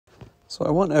So I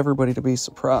want everybody to be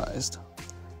surprised,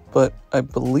 but I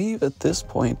believe at this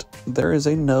point there is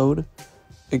a node,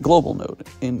 a global node,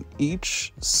 in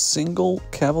each single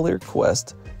Cavalier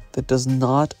quest that does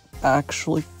not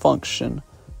actually function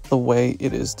the way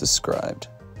it is described.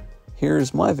 Here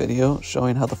is my video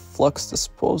showing how the Flux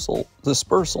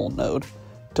dispersal node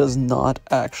does not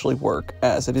actually work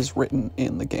as it is written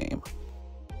in the game.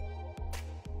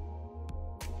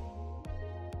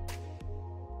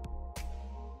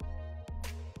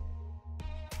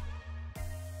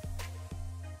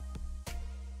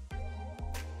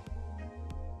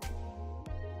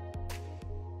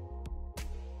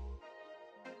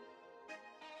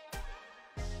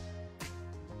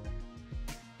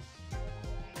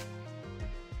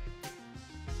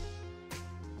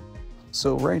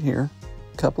 So right here,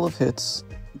 a couple of hits,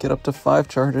 get up to 5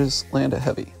 charges, land a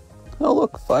heavy. Oh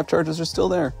look, 5 charges are still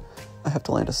there. I have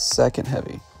to land a second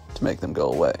heavy to make them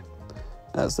go away.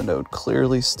 As the node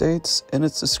clearly states in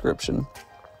its description,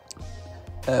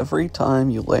 every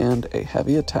time you land a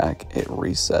heavy attack, it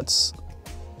resets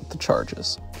the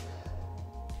charges.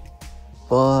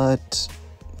 But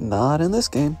not in this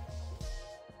game.